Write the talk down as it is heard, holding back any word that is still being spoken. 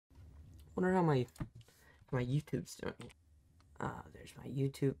Wonder how my YouTube's doing. There's my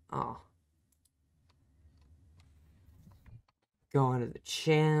YouTube. Oh. Go into the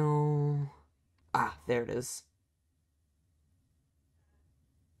channel. Ah, there it is.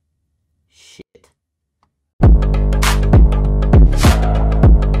 Shit.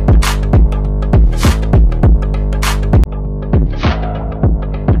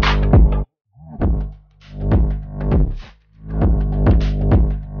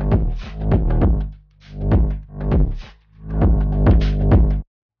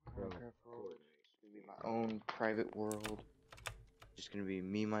 Own private world. Just gonna be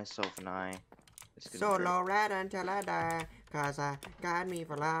me, myself, and I. Solo ride until I die, cause I got me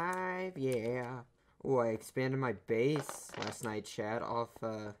for life, yeah. Oh, I expanded my base last night, chat, off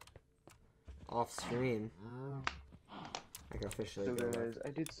stream. I can officially So go guys, I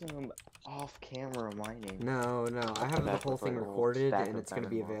did some off-camera mining. No, I have the whole thing recorded, and it's gonna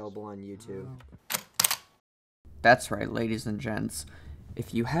be available on YouTube. That's right, ladies and gents.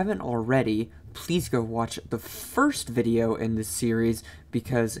 If you haven't already, please go watch the first video in this series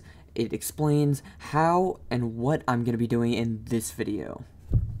because it explains how and what I'm going to be doing in this video.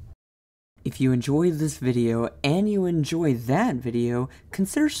 If you enjoyed this video and you enjoy that video,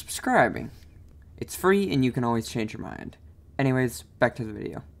 consider subscribing. It's free and you can always change your mind. Anyways, back to the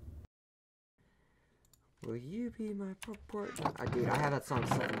video. Will you be my purport? Dude, I have that song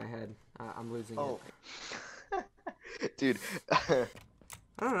stuck in my head. I'm losing it. Dude.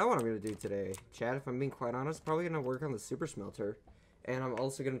 I don't know what I'm going to do today. Chad, if I'm being quite honest, probably going to work on the super smelter. And I'm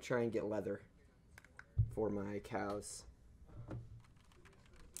also going to try and get leather for my cows.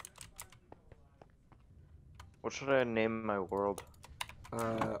 What should I name my world?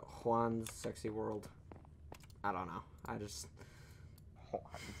 Juan's Sexy World. I don't know. I just... Juan's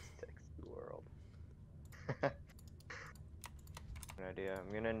Sexy World. An idea.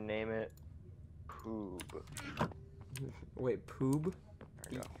 I'm going to name it Poob. Wait, Poob?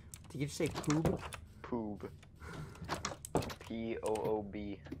 There you go. Did you just say Poob? Poob.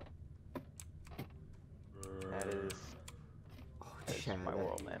 P-O-O-B. That is my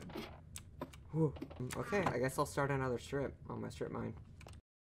world name. Whew. Okay, I guess I'll start another strip on my strip mine.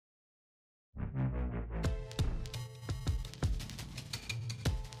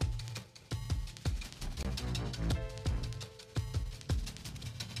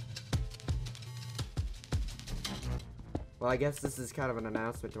 Well, I guess this is kind of an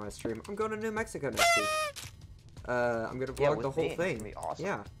announcement to my stream. I'm going to New Mexico next week. I'm gonna vlog the whole thing. It's gonna be awesome.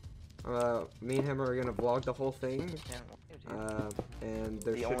 Yeah. Me and him are gonna vlog the whole thing. And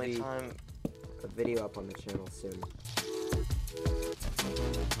there should be a video up on the channel soon.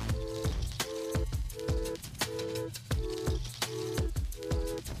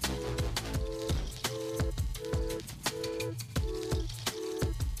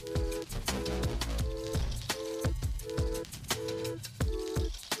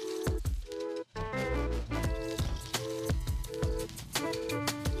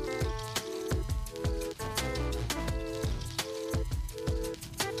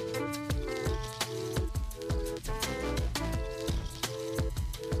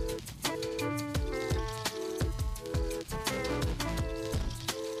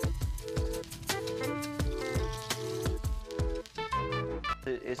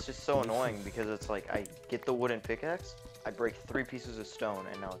 It's just so annoying because it's like I get the wooden pickaxe, I break 3 pieces of stone,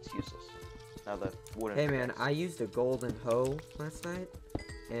 and now it's useless. Now the wooden Hey pickaxe. man, I used a golden hoe last night,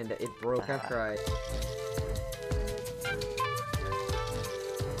 and it broke after I...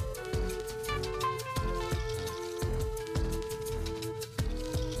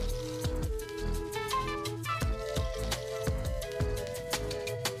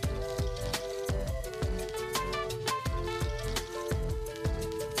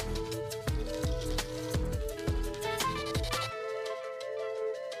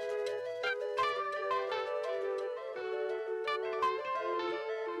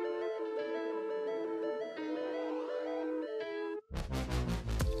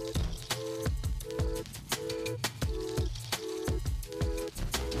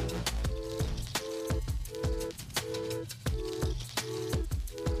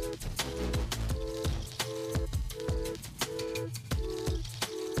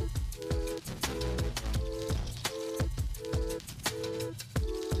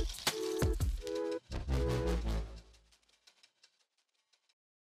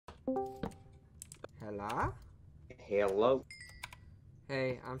 Hello? Hello.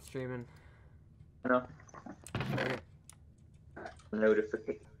 Hey, I'm streaming. No. Okay.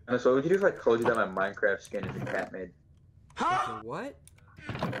 Notification. So what would you do if I told you that my Minecraft skin is a cat made? What?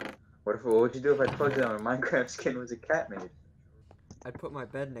 What would you do if I told you that my Minecraft skin was a cat made? I'd put my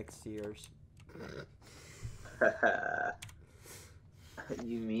bed next to yours.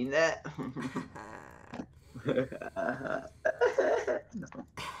 You mean that? No.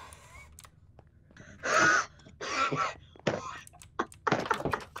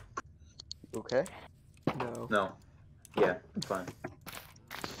 Okay. No. No. Yeah, I'm fine.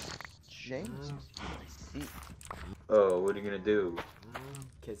 James, I see. Oh, what are you gonna do?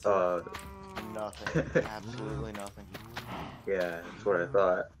 Kiss you. Nothing. Absolutely nothing. Yeah, that's what I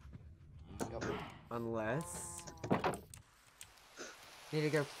thought. Yep. Unless... Need to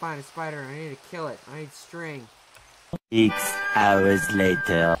go find a spider. I need to kill it. I need string. 6 hours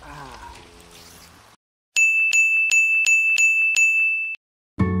later.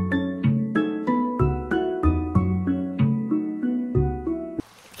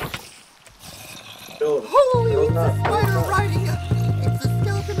 Holy, it's a spider riding a... It's a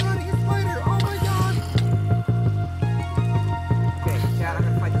skeleton riding a spider! Oh my god! Okay, chat, I'm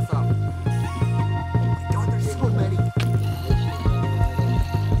gonna fight this off. Oh my god, there's so many!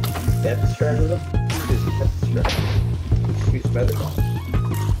 Death strike with him? Who's this death strike? Shoots feather ball.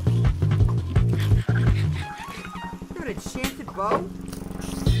 You have an enchanted bow?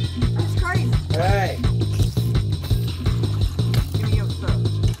 Jesus Christ! Hey! Give me your stuff.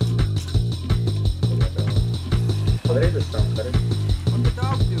 Oh, there is a stone cutter. What's the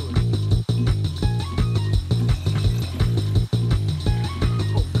dog doing?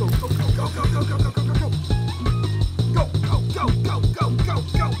 Oh, go, go, go, go, go, go, go, go, go, go, go! Go, go, go, go, go, go,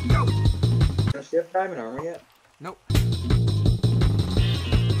 go, go! Does she have diamond armor yet? Nope.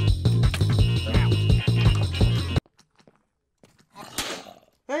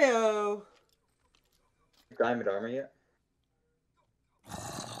 Heyo! Diamond armor yet?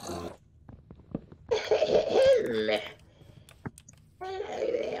 Hello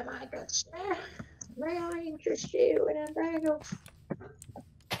there, my good sir. May I interest you in a bag of...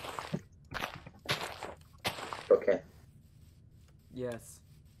 Okay. Yes.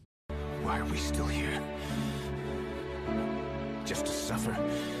 Why are we still here? Just to suffer? Is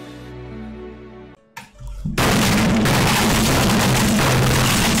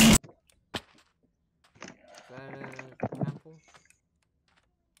that a temple?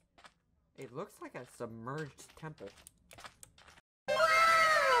 It looks like a submerged temple.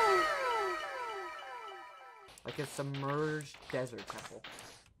 Like a submerged desert temple.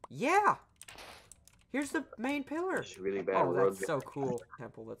 Yeah! Here's the main pillar! It's really bad. Oh, road that's so cool.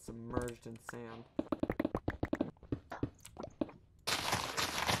 Temple that's submerged in sand.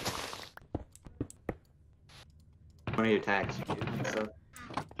 How many attacks? So...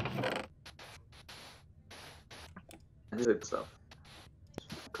 Good stuff.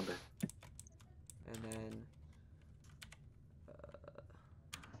 Come back. And then...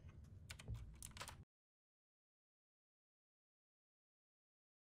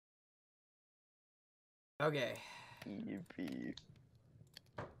 Okay. Yippee.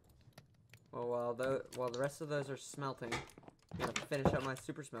 Well, while the rest of those are smelting, I'm gonna finish up my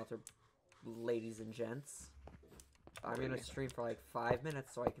super smelter, ladies and gents. I'm gonna stream for like 5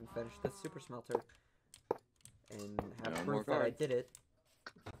 minutes so I can finish this super smelter and have No proof more that I card. did it.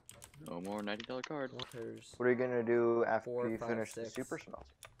 No more $90 card. Smelters. What are you gonna do after 4, you 5, finish the 6. super smelter?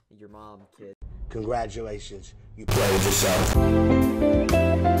 Your mom, kid. Congratulations, you played yourself.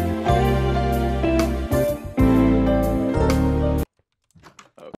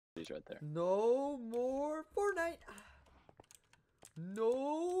 Oh, he's right there. No more Fortnite.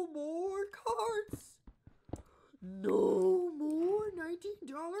 No more cards. No more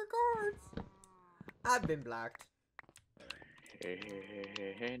 $19 cards. I've been blocked. Hey, hey, hey,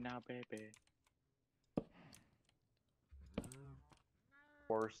 hey, hey, now, baby.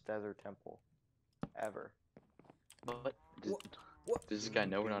 Worst desert temple ever. What? Does, What? does this guy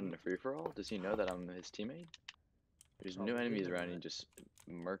know we're not in a free-for-all? Does he know that I'm his teammate? There's new Probably enemies know around and he that. just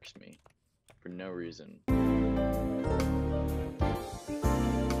murks me for no reason.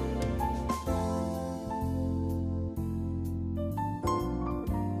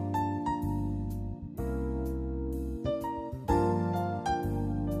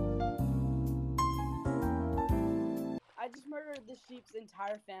 I just murdered the sheep's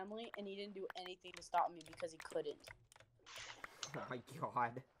entire family, and he didn't do anything to stop me because he couldn't. Oh my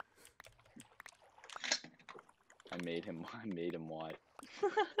god. I made him why?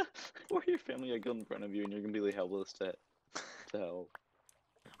 Why your family got killed in front of you and you're completely helpless to help?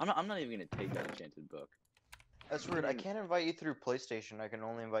 I'm not even gonna take that enchanted book. That's weird. I can't invite you through PlayStation. I can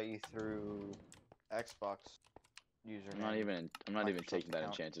only invite you through Xbox username. I'm not even Microsoft taking that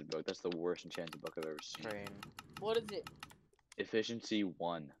account. enchanted book. That's the worst enchanted book I've ever seen. Train. What is it? Efficiency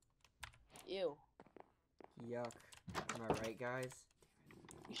 1. Ew. Yuck. Am I right, guys?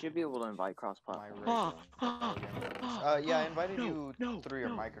 You should be able to invite cross-platform. Yeah, I invited you through your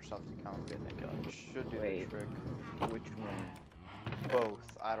Microsoft account. Should do the trick. Which one?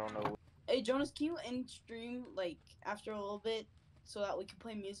 Both. I don't know. Hey Jonas, can you end stream like after a little bit so that we can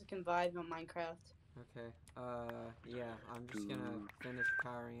play music and vibe on Minecraft? Okay. Yeah, I'm just gonna finish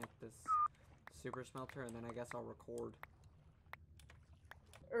powering up this super smelter, and then I guess I'll record.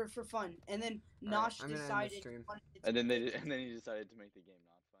 Or for fun, and then Alright, Nosh I'm gonna end the decided. stream. And then he decided to make the game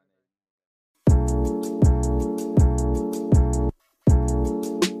not.